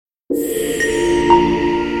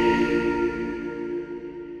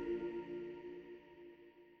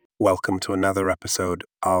Welcome to another episode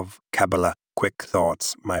of Kabbalah Quick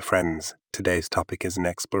Thoughts, my friends. Today's topic is an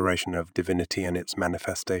exploration of divinity and its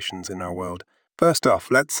manifestations in our world. First off,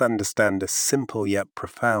 let's understand a simple yet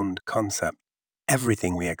profound concept.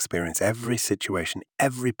 Everything we experience, every situation,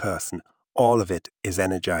 every person, all of it is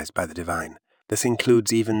energized by the divine. This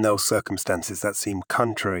includes even those circumstances that seem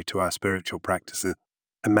contrary to our spiritual practices.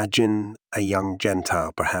 Imagine a young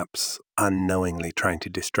Gentile, perhaps unknowingly trying to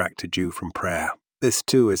distract a Jew from prayer. This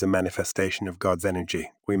too is a manifestation of God's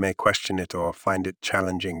energy. We may question it or find it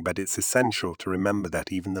challenging, but it's essential to remember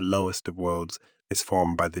that even the lowest of worlds is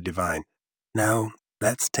formed by the divine. Now,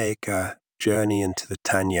 let's take a journey into the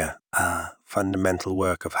Tanya, a fundamental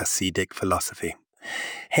work of Hasidic philosophy.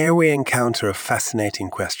 Here we encounter a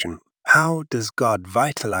fascinating question. How does God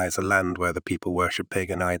vitalize a land where the people worship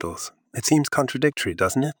pagan idols? It seems contradictory,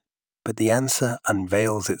 doesn't it? But the answer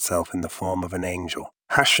unveils itself in the form of an angel.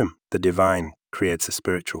 Hashem, the divine, creates a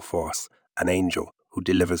spiritual force, an angel who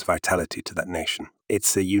delivers vitality to that nation.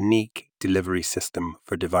 It's a unique delivery system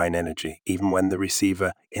for divine energy, even when the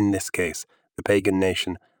receiver, in this case, the pagan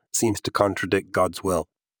nation, seems to contradict God's will.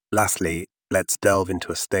 Lastly, let's delve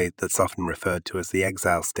into a state that's often referred to as the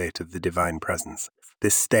exile state of the divine presence.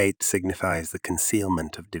 This state signifies the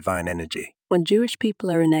concealment of divine energy. When Jewish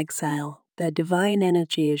people are in exile, their divine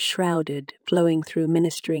energy is shrouded, flowing through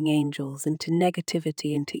ministering angels into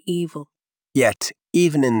negativity, into evil. Yet,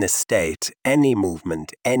 even in this state, any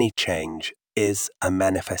movement, any change is a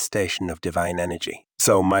manifestation of divine energy.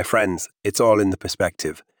 So, my friends, it's all in the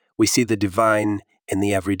perspective. We see the divine in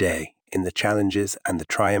the everyday, in the challenges and the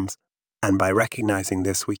triumphs, and by recognizing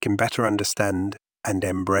this, we can better understand and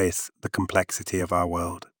embrace the complexity of our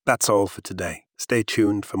world. That's all for today. Stay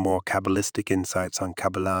tuned for more Kabbalistic insights on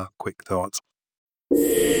Kabbalah Quick Thoughts.